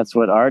feel like that's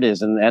what art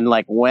is. And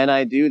like, when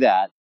I do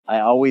that, I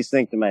always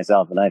think to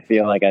myself, and I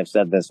feel like I've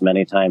said this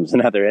many times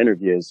in other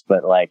interviews,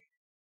 but like,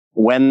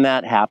 when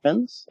that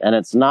happens, and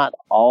it's not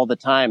all the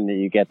time that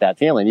you get that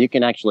feeling, you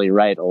can actually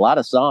write a lot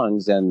of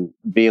songs and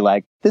be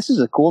like, this is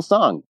a cool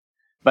song.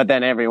 But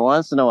then every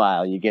once in a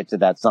while, you get to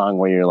that song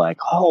where you're like,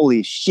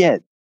 holy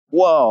shit,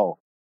 whoa,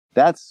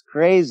 that's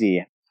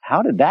crazy.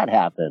 How did that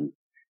happen?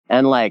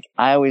 And like,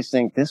 I always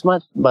think this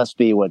must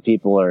be what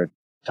people are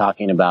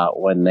talking about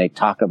when they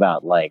talk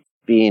about like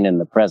being in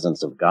the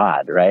presence of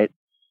God, right?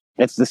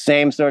 It's the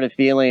same sort of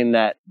feeling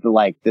that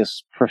like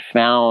this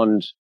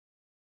profound,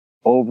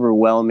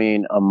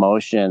 overwhelming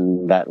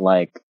emotion that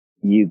like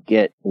you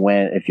get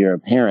if you're a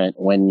parent,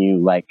 when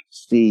you like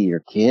see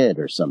your kid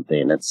or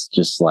something. It's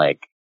just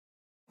like,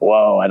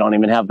 whoa, I don't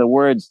even have the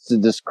words to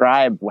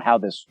describe how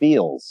this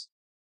feels,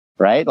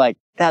 right? Like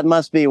that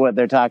must be what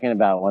they're talking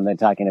about when they're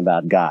talking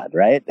about God,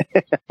 right?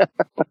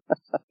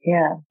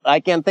 Yeah. I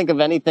can't think of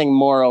anything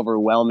more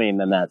overwhelming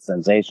than that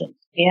sensation.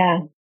 Yeah.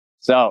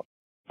 So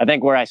I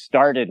think where I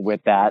started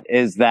with that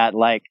is that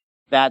like,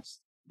 that's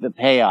the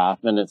payoff.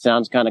 And it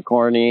sounds kind of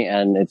corny,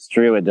 and it's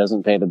true. It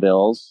doesn't pay the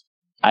bills.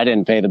 I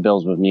didn't pay the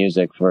bills with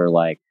music for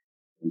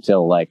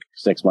until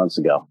 6 months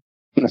ago.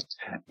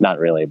 Not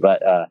really,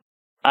 but,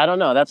 I don't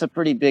know. That's a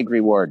pretty big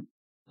reward.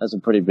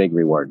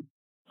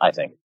 I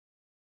think.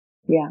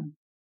 Yeah.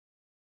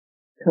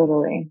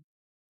 Totally.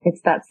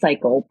 It's that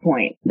cycle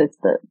point. That's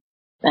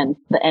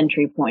the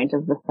entry point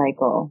of the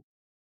cycle.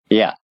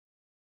 Yeah.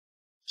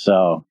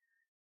 So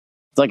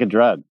it's like a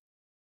drug.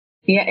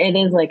 Yeah, it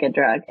is like a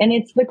drug. And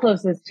it's the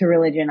closest to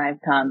religion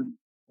I've come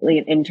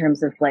in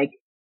terms of like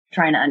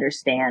trying to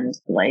understand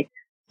like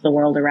the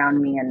world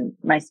around me and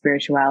my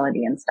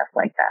spirituality and stuff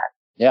like that.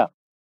 Yeah.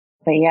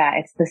 But yeah,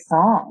 it's the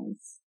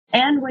songs.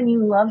 And when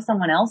you love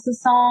someone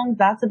else's songs,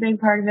 that's a big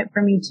part of it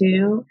for me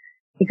too,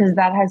 because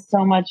that has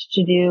so much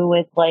to do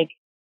with like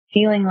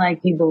feeling like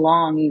you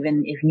belong,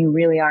 even if you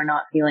really are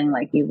not feeling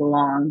like you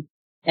belong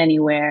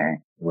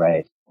anywhere.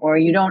 Right. Or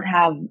you don't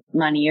have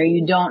money, or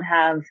you don't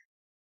have,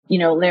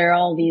 there are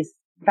all these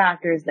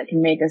factors that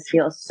can make us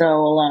feel so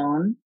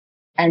alone.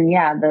 And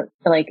yeah,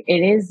 it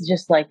is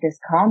just like this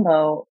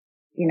combo,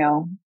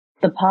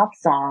 the pop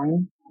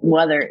song,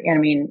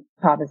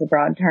 pop is a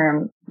broad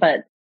term,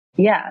 but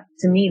yeah,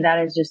 to me,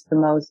 that is just the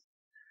most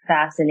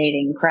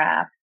fascinating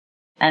craft,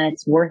 and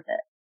it's worth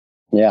it.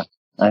 Yeah,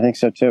 I think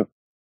so too.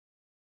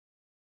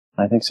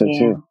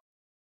 Too.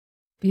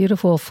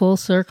 Beautiful, full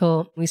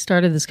circle. We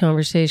started this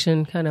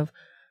conversation kind of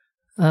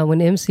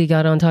when MC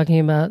got on talking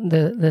about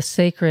the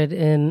sacred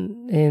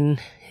in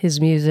his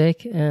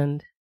music,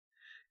 and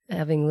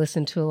having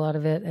listened to a lot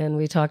of it, and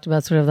we talked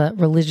about sort of that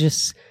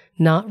religious,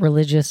 not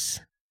religious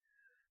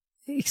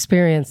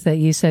experience that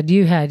you said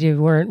you had.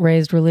 You weren't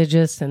raised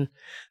religious, and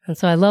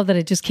so I love that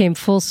it just came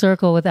full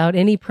circle without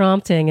any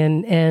prompting,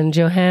 and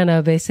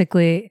Johanna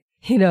basically,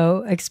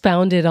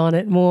 expounded on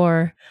it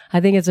more. I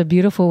think it's a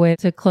beautiful way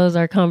to close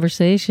our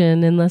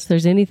conversation. Unless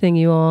there's anything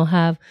you all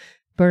have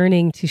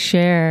burning to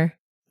share,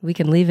 we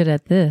can leave it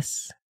at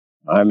this.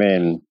 I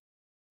mean,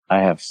 I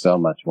have so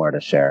much more to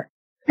share.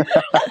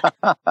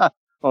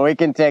 Well, we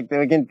can do a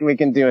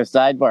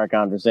sidebar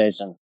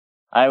conversation.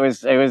 It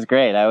was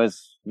great. I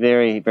was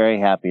very, very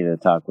happy to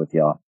talk with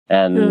y'all.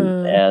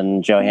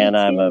 And Johanna,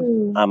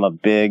 I'm a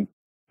big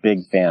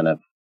fan of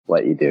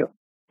what you do.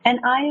 And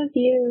I of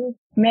you.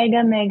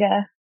 Mega,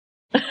 mega.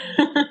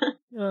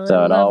 Well,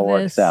 so it all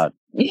works out.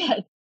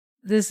 Yes.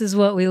 This is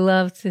what we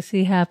love to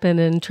see happen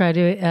and try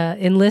to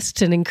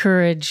enlist and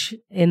encourage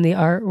in the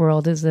art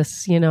world is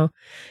this,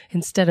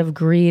 instead of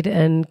greed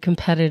and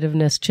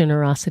competitiveness,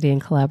 generosity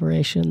and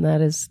collaboration.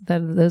 Those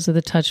are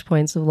the touch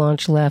points of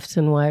Launch Left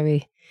and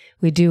why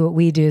we do what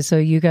we do. So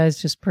you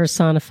guys just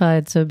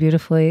personified so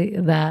beautifully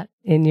that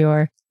in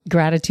your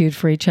gratitude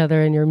for each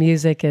other and your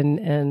music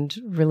and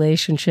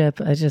relationship.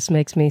 It just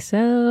makes me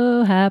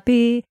so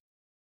happy.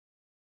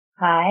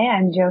 Hi,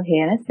 I'm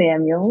Johanna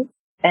Samuels,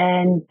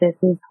 and this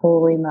is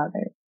Holy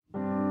Mother.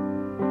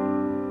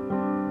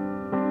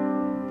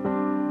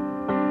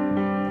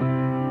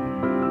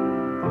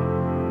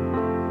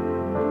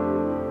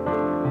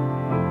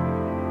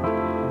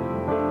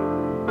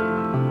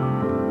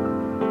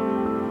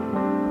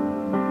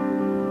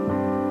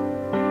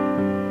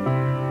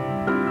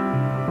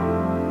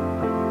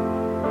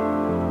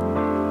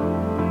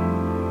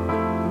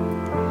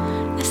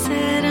 I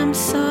said, I'm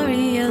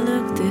sorry I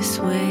look this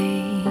way.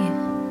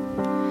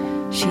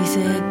 She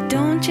said,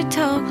 don't you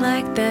talk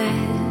like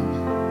that.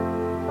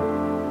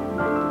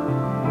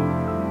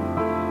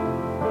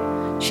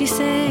 She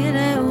said,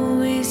 I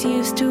always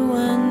used to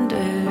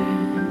wonder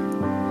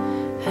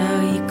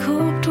how you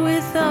coped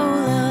with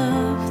all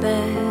of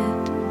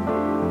that.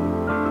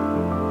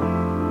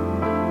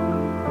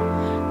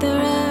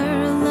 There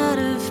are a lot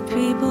of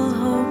people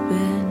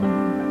hoping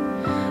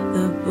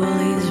the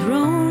bully's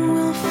Rome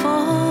will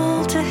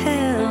fall to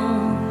hell.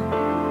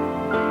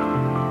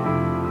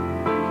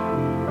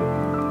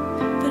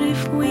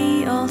 If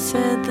we all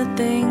said the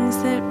things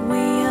that we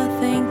are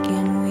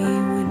thinking, we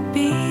would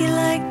be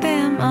like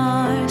them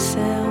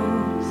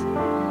ourselves.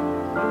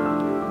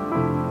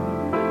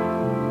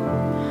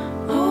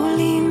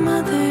 Holy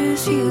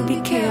mothers, you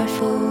be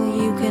careful.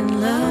 You can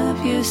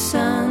love your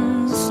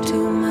sons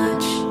too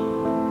much.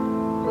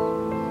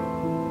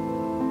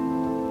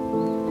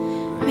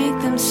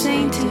 Make them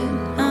sainted,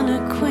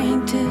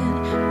 unacquainted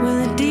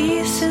with a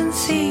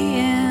decency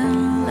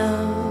and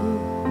love.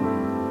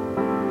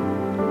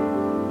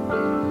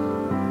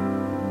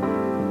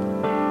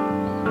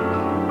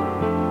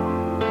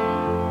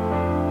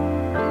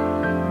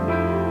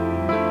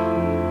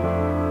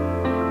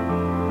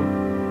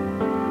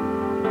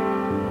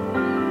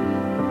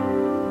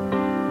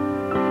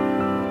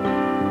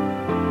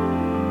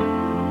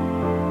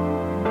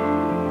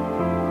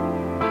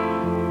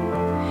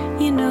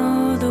 You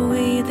know the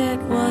way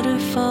that water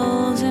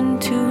falls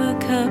into a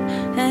cup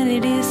and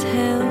it is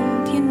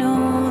held. You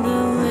know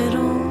the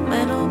little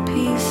metal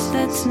piece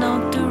that's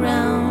knocked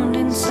around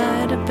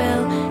inside a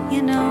bell.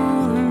 You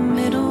know the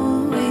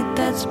middle weight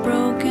that's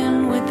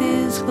broken with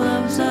his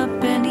gloves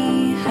up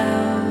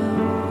anyhow.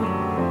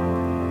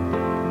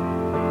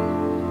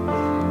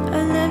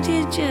 I loved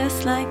you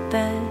just like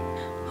that.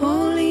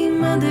 Holy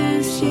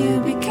mothers, you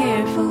be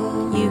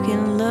careful. You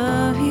can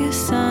love your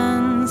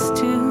sons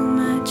too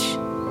much.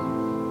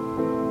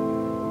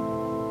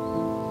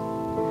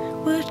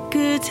 What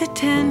good's a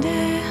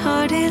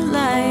tender-hearted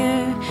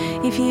liar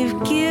if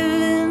you've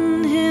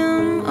given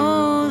him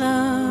all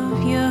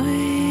of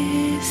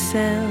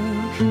yourself?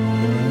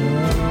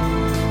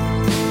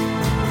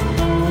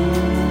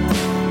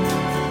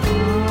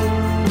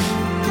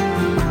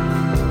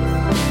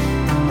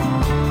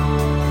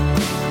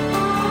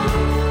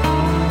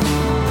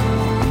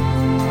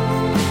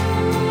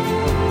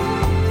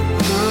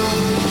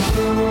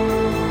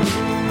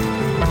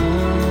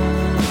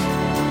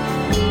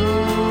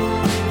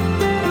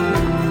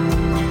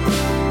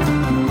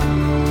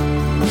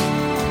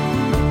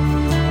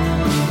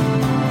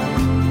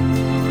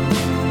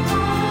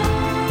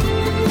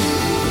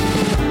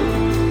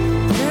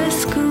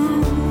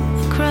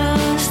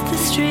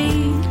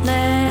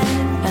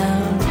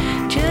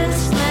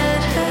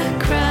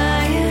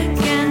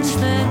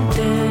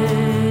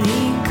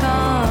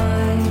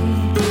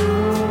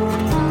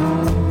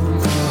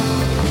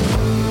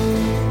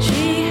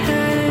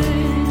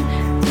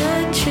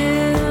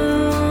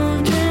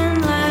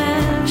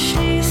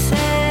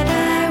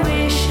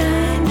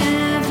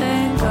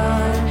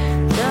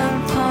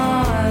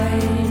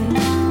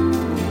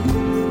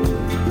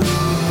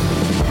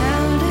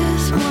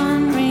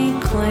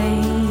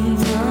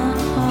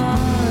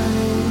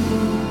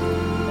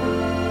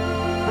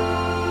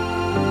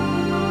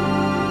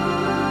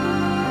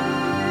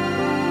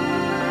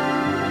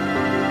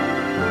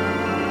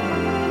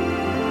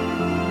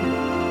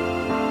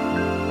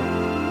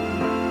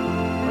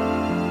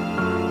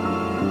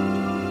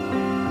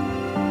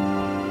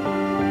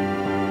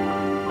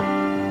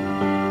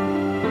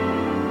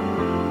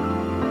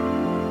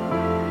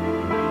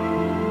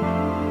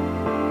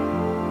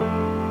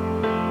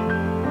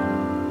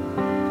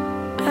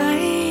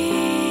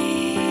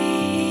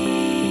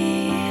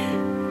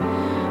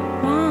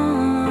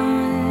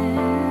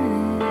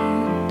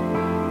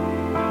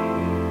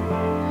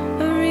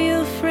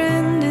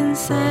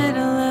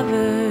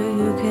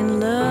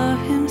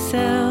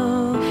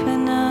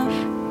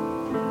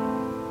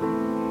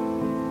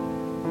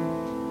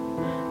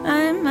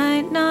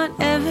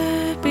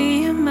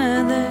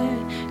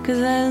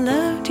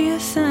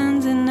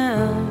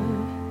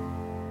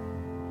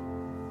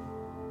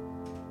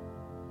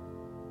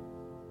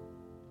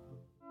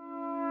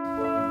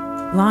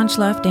 Launch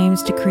Left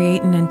aims to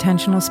create an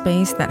intentional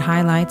space that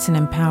highlights and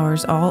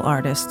empowers all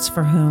artists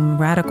for whom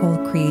radical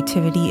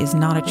creativity is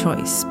not a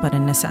choice, but a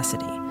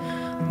necessity.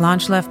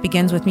 Launch Left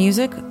begins with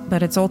music,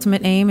 but its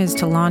ultimate aim is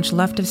to launch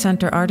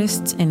left-of-center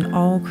artists in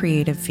all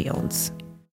creative fields.